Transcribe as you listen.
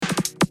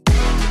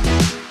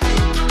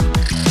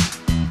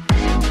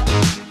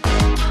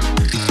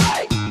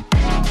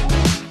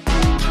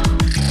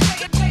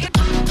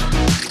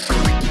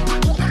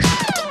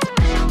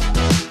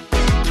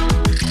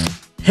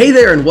Hey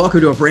there, and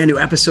welcome to a brand new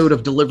episode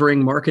of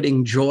Delivering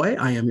Marketing Joy.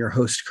 I am your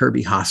host,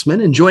 Kirby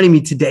Hassman, and joining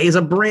me today is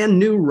a brand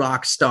new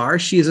rock star.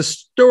 She is a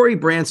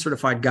StoryBrand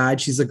certified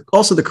guide. She's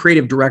also the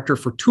creative director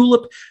for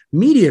Tulip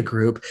Media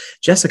Group.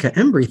 Jessica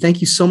Embry, thank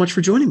you so much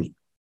for joining me.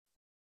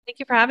 Thank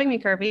you for having me,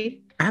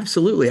 Kirby.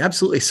 Absolutely.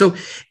 Absolutely. So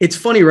it's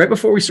funny, right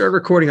before we started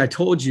recording, I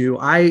told you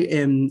I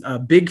am a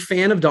big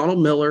fan of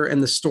Donald Miller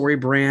and the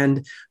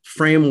StoryBrand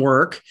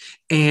framework.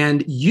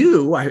 And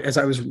you, as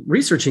I was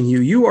researching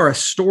you, you are a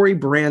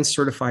StoryBrand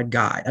certified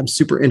guide. I'm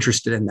super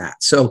interested in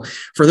that. So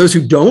for those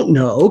who don't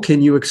know,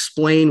 can you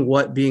explain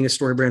what being a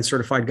StoryBrand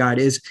certified guide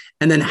is?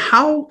 And then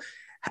how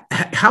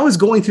has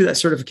going through that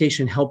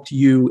certification helped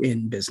you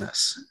in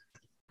business?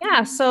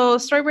 Yeah, so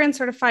StoryBrand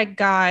Certified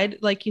Guide,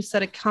 like you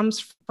said, it comes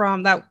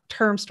from that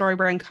term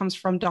StoryBrand comes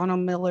from Donald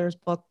Miller's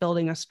book,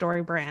 Building a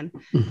Story Brand.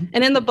 Mm-hmm.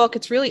 And in the book,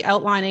 it's really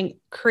outlining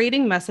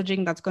creating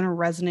messaging that's going to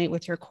resonate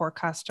with your core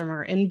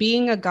customer. And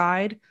being a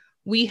guide,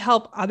 we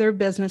help other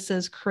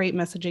businesses create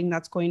messaging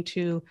that's going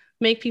to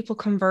make people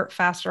convert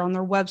faster on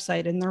their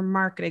website and their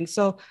marketing.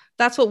 So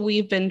that's what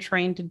we've been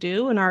trained to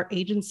do. And our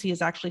agency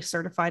is actually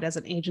certified as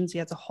an agency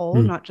as a whole,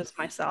 not just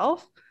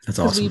myself. That's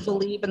awesome. We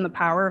believe in the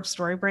power of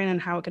StoryBrand and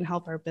how it can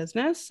help our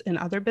business and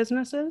other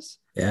businesses.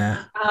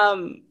 Yeah.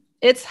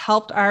 It's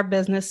helped our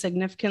business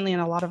significantly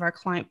and a lot of our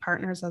client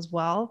partners as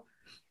well.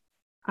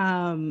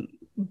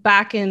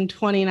 Back in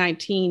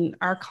 2019,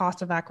 our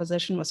cost of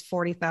acquisition was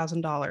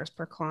 $40,000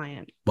 per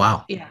client.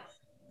 Wow. Yeah.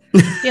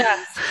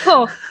 Yeah.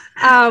 So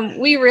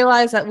we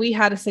realized that we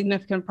had a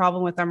significant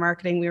problem with our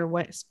marketing. We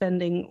were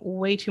spending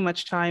way too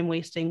much time,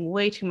 wasting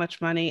way too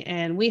much money.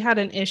 And we had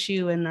an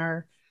issue in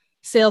our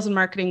sales and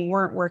marketing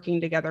weren't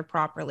working together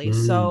properly.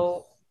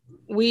 So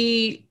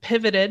we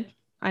pivoted.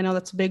 I know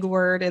that's a big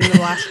word in the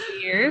last few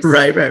years.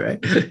 Right.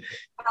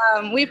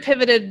 We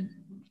pivoted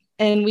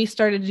and we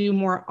started to do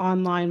more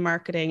online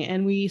marketing,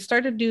 and we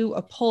started to do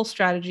a pull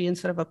strategy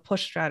instead of a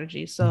push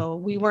strategy. So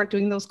we weren't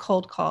doing those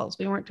cold calls.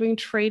 We weren't doing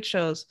trade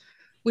shows.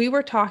 We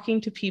were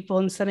talking to people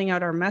and sending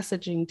out our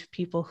messaging to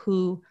people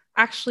who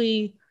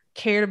actually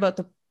cared about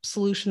the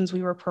solutions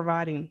we were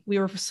providing. We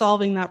were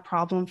solving that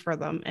problem for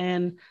them.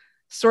 And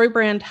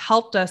StoryBrand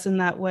helped us in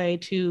that way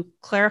to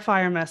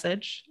clarify our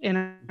message in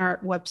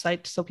our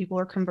website so people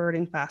are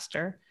converting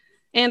faster.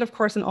 And of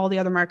course, in all the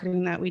other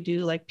marketing that we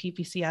do, like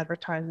PPC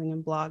advertising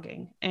and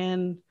blogging.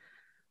 And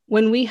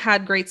when we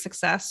had great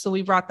success, so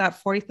we brought that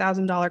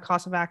 $40,000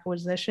 cost of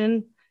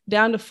acquisition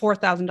down to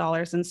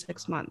 $4,000 in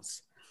 6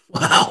 months.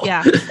 Wow.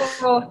 Yeah.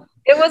 So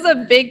it was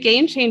a big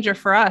game changer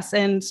for us.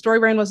 And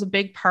StoryBrand was a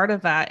big part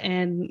of that.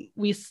 And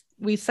we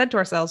said to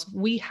ourselves,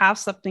 we have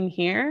something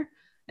here.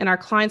 And our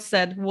clients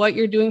said, what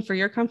you're doing for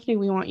your company,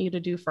 we want you to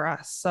do for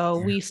us. So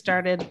we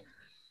started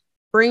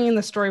bringing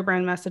the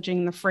StoryBrand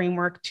messaging, the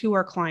framework to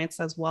our clients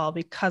as well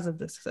because of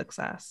this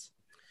success.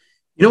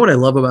 You know what I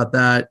love about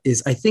that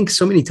is I think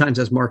so many times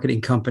as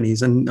marketing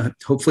companies, and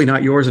hopefully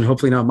not yours and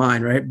hopefully not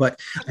mine, right? But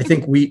I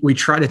think we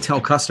try to tell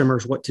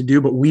customers what to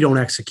do, but we don't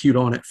execute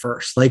on it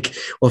first. Like,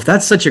 well, if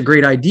that's such a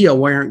great idea,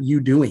 why aren't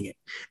you doing it?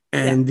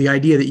 And the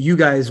idea that you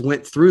guys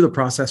went through the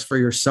process for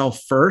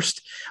yourself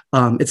first,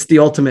 it's the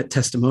ultimate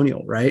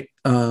testimonial, right?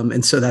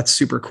 And so that's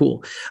super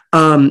cool.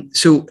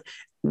 So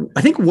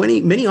I think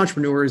many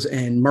entrepreneurs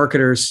and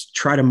marketers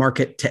try to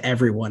market to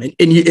everyone.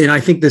 And I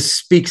think this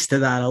speaks to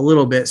that a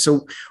little bit.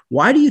 So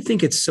why do you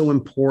think it's so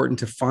important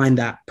to find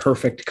that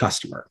perfect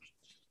customer?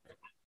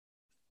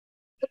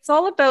 It's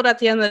all about, at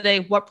the end of the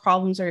day, what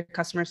problems are your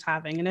customers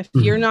having? And if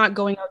you're not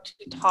going out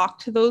to talk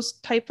to those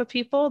type of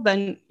people,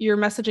 then your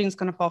messaging is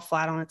going to fall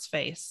flat on its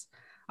face.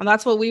 And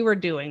that's what we were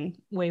doing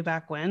way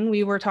back when.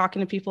 We were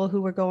talking to people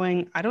who were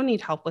going, I don't need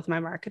help with my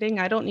marketing.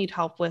 I don't need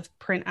help with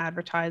print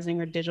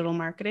advertising or digital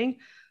marketing.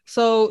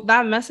 So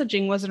that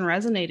messaging wasn't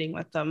resonating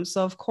with them.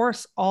 So of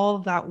course, all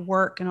of that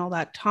work and all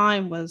that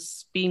time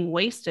was being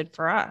wasted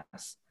for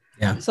us.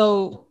 Yeah.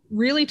 So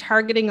really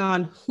targeting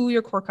on who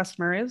your core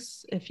customer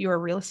is. If you're a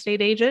real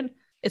estate agent,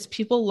 it's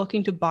people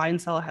looking to buy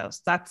and sell a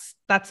house. That's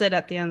it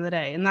at the end of the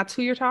day. And that's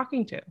who you're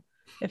talking to.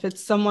 If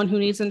it's someone who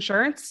needs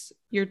insurance,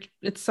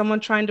 it's someone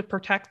trying to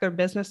protect their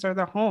business or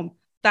their home.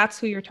 That's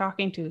who you're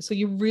talking to. So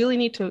you really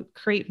need to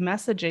create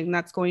messaging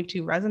that's going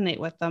to resonate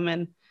with them.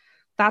 And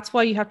that's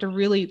why you have to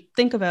really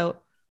think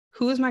about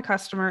who is my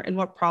customer and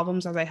what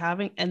problems are they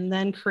having, and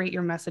then create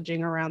your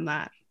messaging around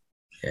that.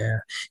 Yeah.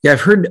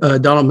 I've heard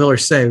Donald Miller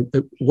say,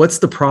 what's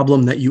the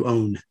problem that you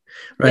own?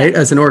 Right. Yeah.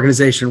 As an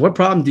organization, what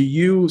problem do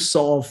you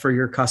solve for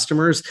your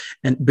customers?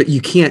 But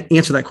you can't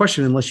answer that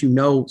question unless you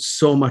know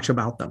so much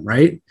about them.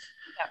 Right.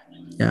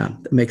 Yeah,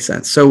 that makes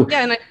sense. So go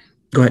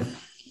ahead.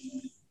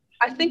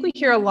 I think we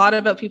hear a lot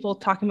about people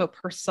talking about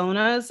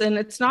personas, and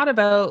it's not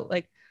about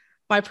like,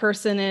 my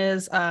person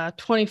is a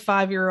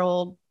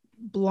 25-year-old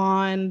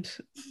blonde,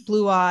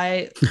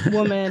 blue-eye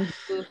woman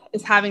who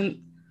is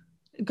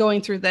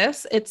going through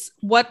this. It's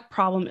what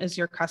problem is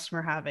your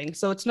customer having?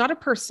 So it's not a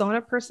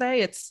persona per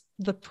se, it's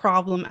the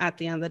problem at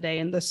the end of the day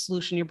and the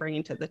solution you're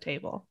bringing to the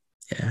table.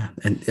 Yeah,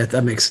 and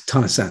that makes a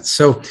ton of sense.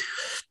 So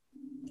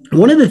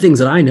one of the things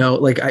that I know,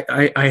 like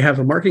I have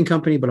a marketing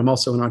company, but I'm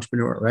also an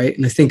entrepreneur, right?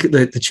 And I think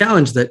that the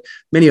challenge that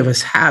many of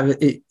us have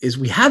is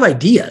we have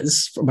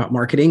ideas about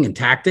marketing and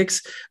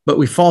tactics, but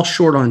we fall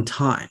short on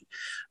time.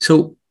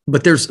 So,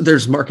 but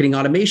there's marketing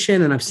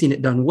automation, and I've seen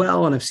it done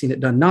well, and I've seen it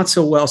done not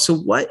so well. So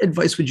what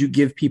advice would you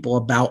give people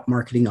about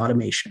marketing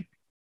automation?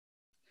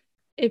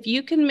 If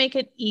you can make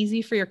it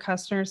easy for your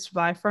customers to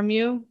buy from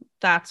you,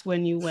 that's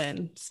when you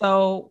win.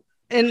 So,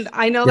 and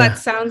I know that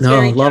sounds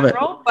very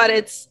general, but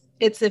it's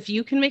if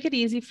you can make it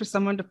easy for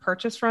someone to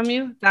purchase from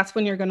you, that's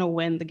when you're going to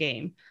win the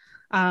game.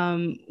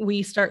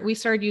 We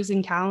started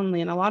using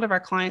Calendly, and a lot of our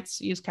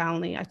clients use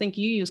Calendly. I think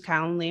you use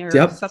Calendly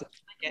or something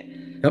like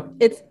it. Yep.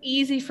 It's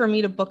easy for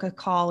me to book a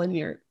call in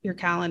your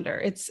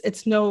calendar.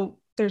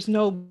 There's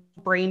no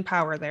brain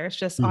power there. It's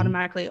just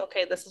automatically,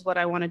 okay, this is what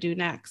I want to do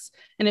next.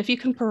 And if you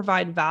can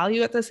provide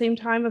value at the same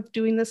time of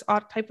doing this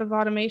type of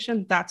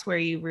automation, that's where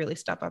you really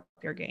step up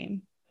your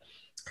game.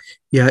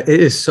 Yeah, it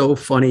is so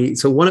funny.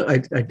 So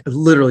I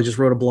literally just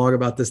wrote a blog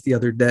about this the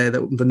other day,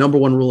 that the number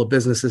one rule of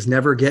business is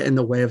never get in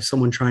the way of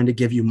someone trying to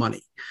give you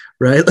money,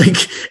 right?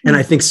 And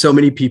I think so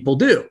many people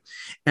do.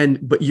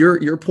 But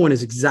your point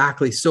is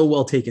exactly so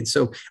well taken.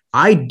 So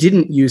I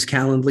didn't use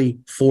Calendly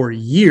for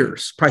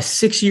years, probably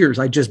 6 years.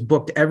 I just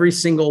booked every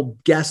single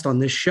guest on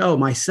this show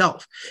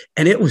myself,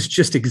 and it was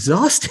just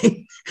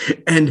exhausting.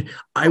 And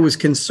I was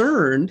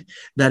concerned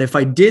that if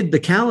I did the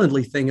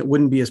Calendly thing, it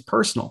wouldn't be as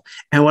personal.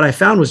 And what I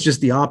found was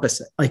just the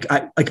opposite.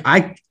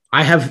 I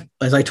have,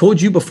 as I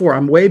told you before,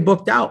 I'm way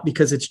booked out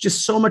because it's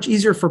just so much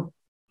easier for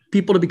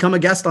people to become a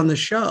guest on the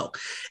show.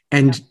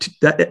 And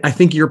that, I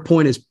think your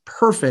point is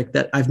perfect,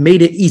 that I've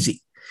made it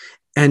easy.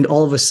 And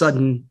all of a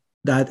sudden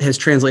that has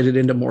translated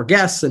into more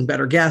guests and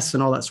better guests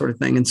and all that sort of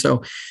thing. And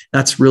so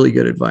that's really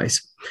good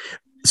advice.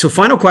 So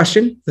final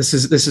question, this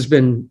has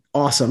been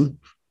awesome.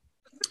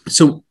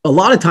 So a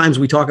lot of times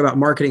we talk about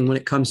marketing when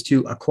it comes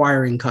to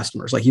acquiring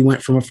customers, like you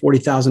went from a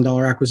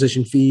 $40,000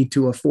 acquisition fee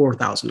to a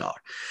 $4,000.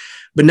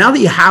 But now that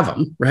you have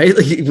them, right?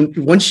 Like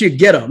once you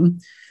get them,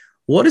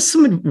 what is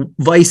some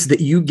advice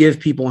that you give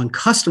people on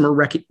customer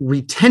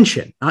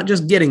retention, not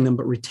just getting them,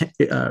 but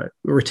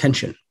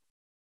retention?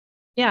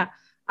 Yeah.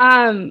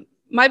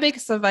 My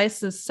biggest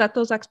advice is set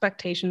those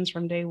expectations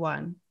from day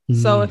one.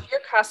 So if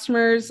your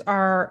customers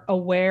are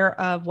aware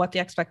of what the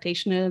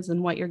expectation is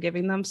and what you're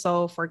giving them.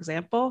 So for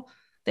example,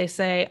 they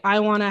say, I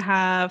want to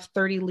have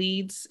 30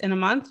 leads in a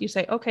month. You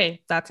say,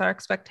 okay, that's our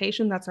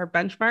expectation. That's our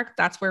benchmark.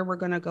 That's where we're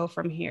going to go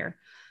from here.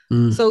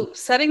 So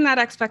setting that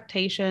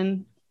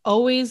expectation,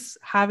 always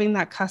having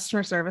that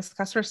customer service.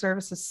 Customer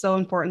service is so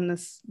important in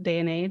this day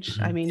and age.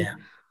 I mean,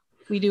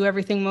 we do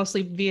everything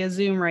mostly via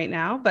Zoom right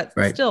now, but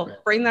still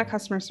bring that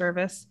customer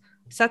service,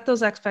 set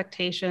those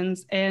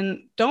expectations,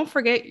 and don't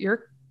forget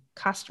your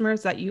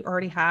customers that you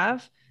already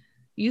have.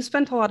 You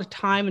spent a lot of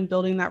time in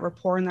building that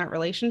rapport and that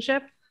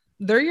relationship.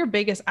 They're your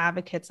biggest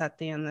advocates at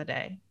the end of the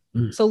day.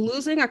 So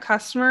losing a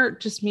customer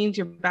just means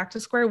you're back to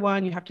square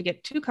one. You have to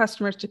get 2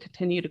 customers to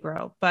continue to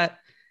grow. But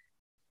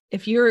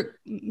if you're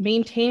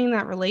maintaining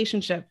that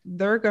relationship,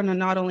 they're going to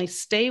not only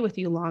stay with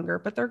you longer,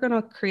 but they're going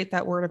to create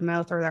that word of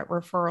mouth or that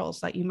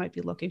referrals that you might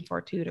be looking for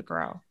too to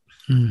grow.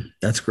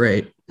 That's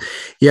great.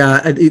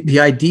 Yeah. The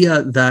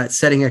idea that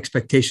setting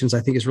expectations, I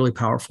think, is really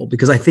powerful,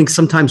 because I think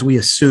sometimes we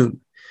assume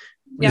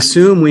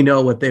we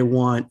know what they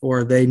want,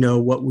 or they know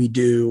what we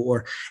do,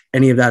 or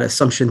any of that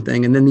assumption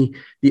thing. And then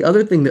the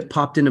other thing that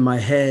popped into my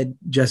head,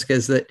 Jessica,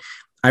 is that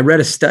I read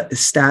a stat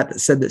that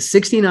said that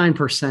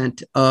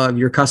 69% of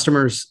your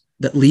customers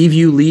that leave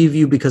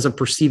you because of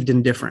perceived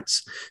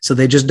indifference. So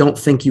they just don't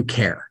think you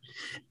care.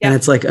 Yeah. And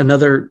it's like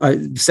another,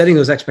 setting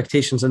those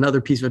expectations,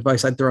 another piece of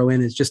advice I'd throw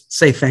in is just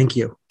say thank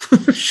you,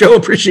 show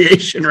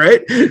appreciation,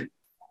 right?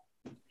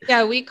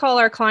 Yeah, we call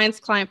our clients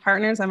client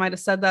partners. I might have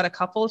said that a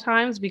couple of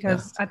times,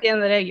 because at the end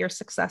of the day, your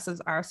success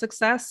is our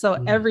success. So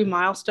every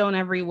milestone,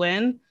 every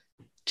win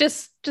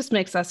just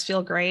makes us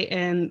feel great.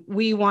 And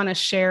we want to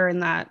share in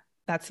that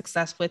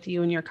success with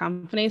you and your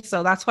company.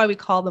 So that's why we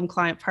call them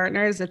client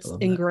partners. It's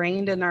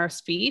ingrained in our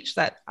speech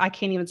that I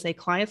can't even say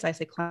clients. I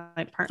say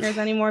client partners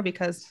anymore,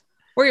 because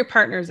we're your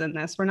partners in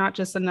this. We're not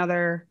just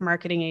another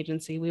marketing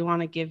agency. We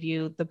want to give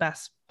you the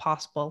best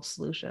possible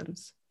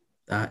solutions.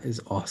 That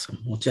is awesome.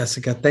 Well,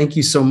 Jessica, thank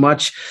you so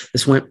much.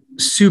 This went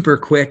super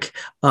quick,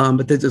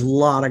 but there's a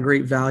lot of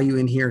great value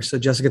in here. So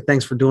Jessica,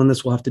 thanks for doing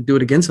this. We'll have to do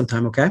it again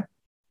sometime. Okay.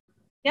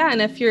 Yeah.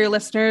 And if your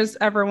listeners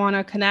ever want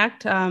to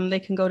connect, they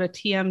can go to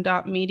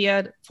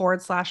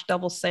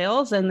tm.media/double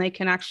sales, and they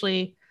can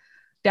actually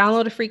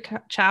download a free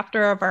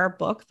chapter of our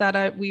book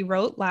that we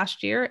wrote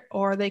last year,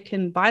 or they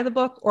can buy the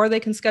book, or they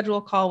can schedule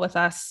a call with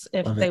us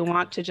if they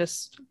want to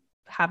just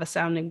have a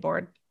sounding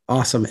board.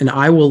 Awesome. And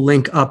I will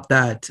link up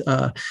that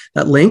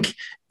link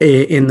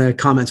in the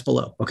comments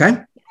below. Okay.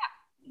 Yeah.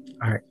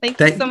 All right. Thank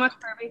you so much,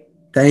 Kirby.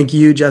 Thank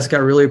you, Jessica. I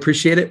really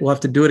appreciate it. We'll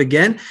have to do it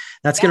again.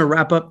 That's going to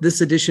wrap up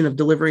this edition of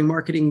Delivering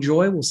Marketing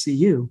Joy. We'll see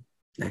you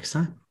next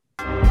time.